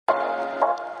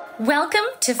Welcome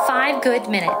to 5 Good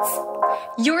Minutes.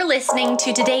 You're listening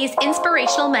to today's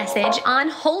inspirational message on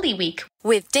Holy Week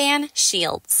with Dan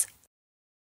Shields.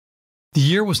 The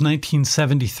year was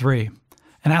 1973,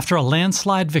 and after a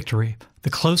landslide victory,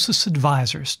 the closest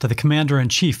advisors to the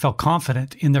commander-in-chief felt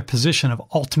confident in their position of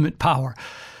ultimate power,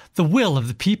 the will of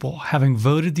the people having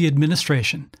voted the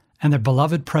administration and their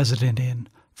beloved president in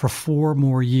for 4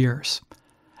 more years.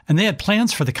 And they had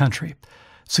plans for the country,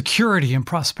 security and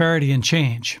prosperity and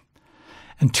change.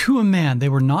 And to a man, they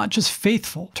were not just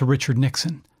faithful to Richard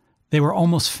Nixon, they were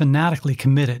almost fanatically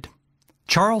committed.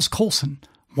 Charles Colson,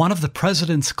 one of the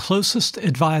president's closest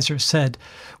advisors, said,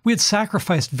 "We had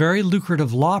sacrificed very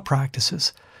lucrative law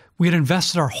practices. We had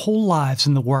invested our whole lives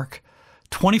in the work,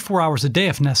 24 hours a day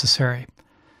if necessary."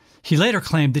 He later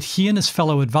claimed that he and his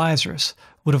fellow advisors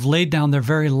would have laid down their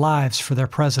very lives for their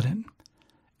president.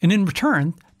 And in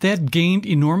return, they had gained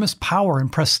enormous power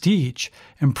and prestige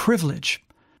and privilege.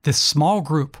 This small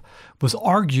group was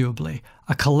arguably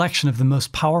a collection of the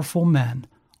most powerful men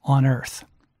on earth.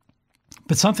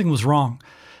 But something was wrong,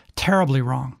 terribly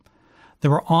wrong. There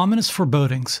were ominous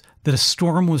forebodings that a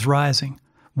storm was rising,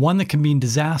 one that could mean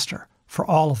disaster for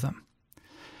all of them.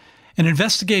 An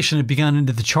investigation had begun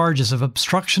into the charges of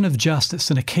obstruction of justice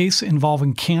in a case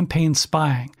involving campaign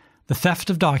spying, the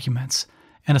theft of documents,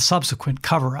 and a subsequent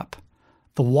cover-up.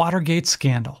 The Watergate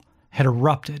scandal had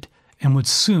erupted and would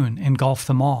soon engulf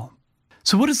them all.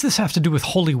 So what does this have to do with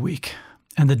Holy Week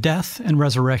and the death and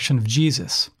resurrection of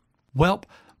Jesus? Well,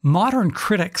 modern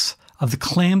critics of the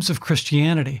claims of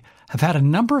Christianity have had a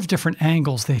number of different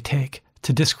angles they take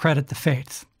to discredit the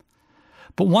faith.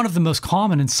 But one of the most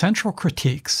common and central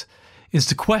critiques is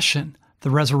to question the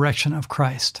resurrection of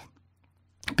Christ,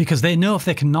 because they know if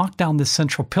they can knock down this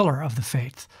central pillar of the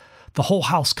faith, the whole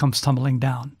house comes tumbling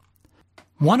down.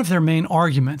 One of their main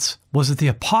arguments was that the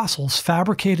apostles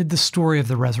fabricated the story of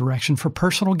the resurrection for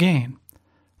personal gain,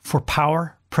 for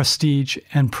power, prestige,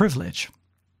 and privilege.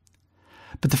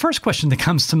 But the first question that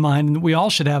comes to mind, and that we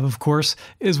all should have, of course,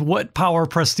 is what power,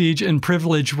 prestige, and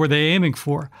privilege were they aiming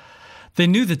for? They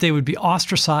knew that they would be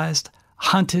ostracized,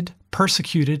 hunted,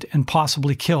 persecuted, and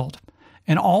possibly killed,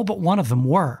 and all but one of them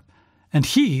were. And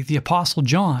he, the Apostle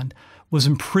John, was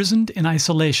imprisoned in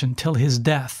isolation till his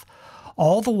death,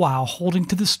 all the while holding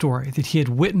to the story that he had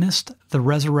witnessed the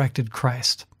resurrected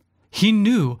Christ. He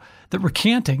knew that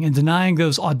recanting and denying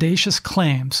those audacious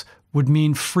claims would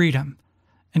mean freedom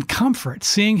and comfort,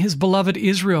 seeing his beloved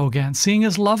Israel again, seeing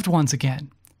his loved ones again.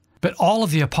 But all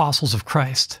of the apostles of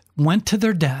Christ went to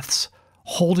their deaths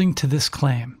holding to this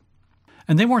claim.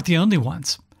 And they weren't the only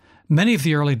ones. Many of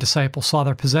the early disciples saw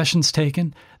their possessions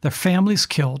taken, their families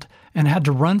killed, and had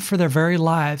to run for their very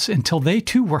lives until they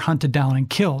too were hunted down and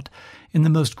killed in the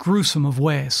most gruesome of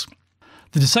ways.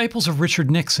 The disciples of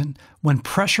Richard Nixon, when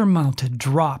pressure mounted,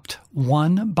 dropped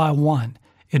one by one,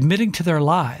 admitting to their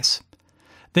lies.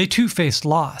 They too faced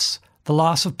loss, the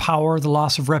loss of power, the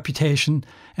loss of reputation,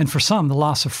 and for some, the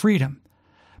loss of freedom.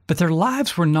 But their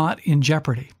lives were not in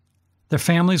jeopardy. Their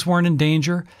families weren't in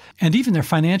danger, and even their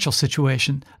financial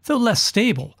situation, though less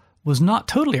stable, was not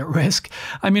totally at risk.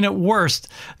 I mean, at worst,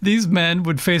 these men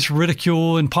would face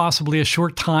ridicule and possibly a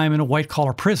short time in a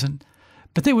white-collar prison.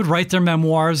 But they would write their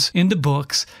memoirs into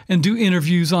books and do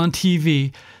interviews on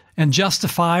TV and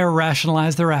justify or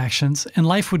rationalize their actions, and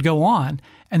life would go on,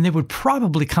 and they would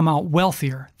probably come out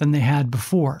wealthier than they had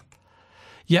before.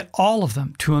 Yet all of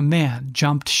them, to a man,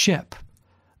 jumped ship.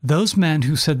 Those men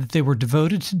who said that they were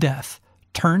devoted to death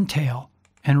turned tail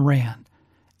and ran,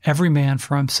 every man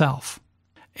for himself.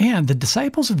 And the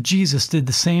disciples of Jesus did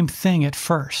the same thing at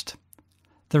first.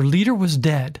 Their leader was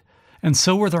dead, and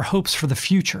so were their hopes for the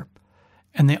future,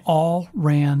 and they all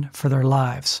ran for their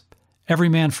lives, every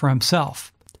man for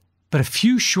himself. But a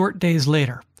few short days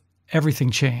later,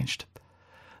 everything changed.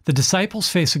 The disciples,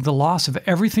 facing the loss of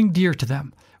everything dear to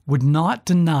them, would not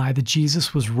deny that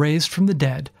Jesus was raised from the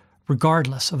dead,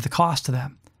 regardless of the cost to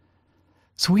them.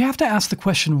 So we have to ask the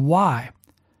question, why?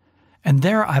 And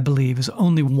there, I believe, is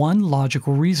only one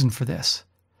logical reason for this.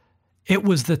 It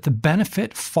was that the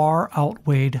benefit far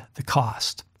outweighed the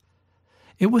cost.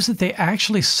 It was that they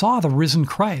actually saw the risen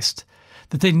Christ,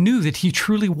 that they knew that he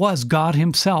truly was God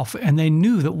himself, and they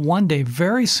knew that one day,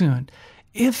 very soon,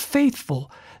 if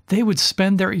faithful, they would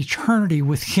spend their eternity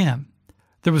with him.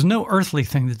 There was no earthly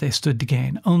thing that they stood to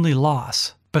gain, only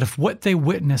loss. But if what they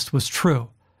witnessed was true,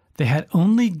 they had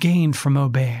only gained from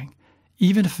obeying,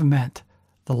 even if it meant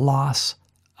the loss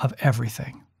of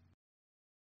everything.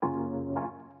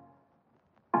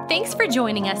 Thanks for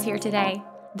joining us here today.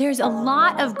 There's a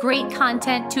lot of great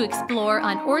content to explore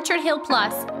on Orchard Hill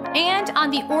Plus and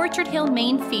on the Orchard Hill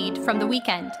main feed from the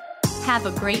weekend. Have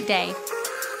a great day.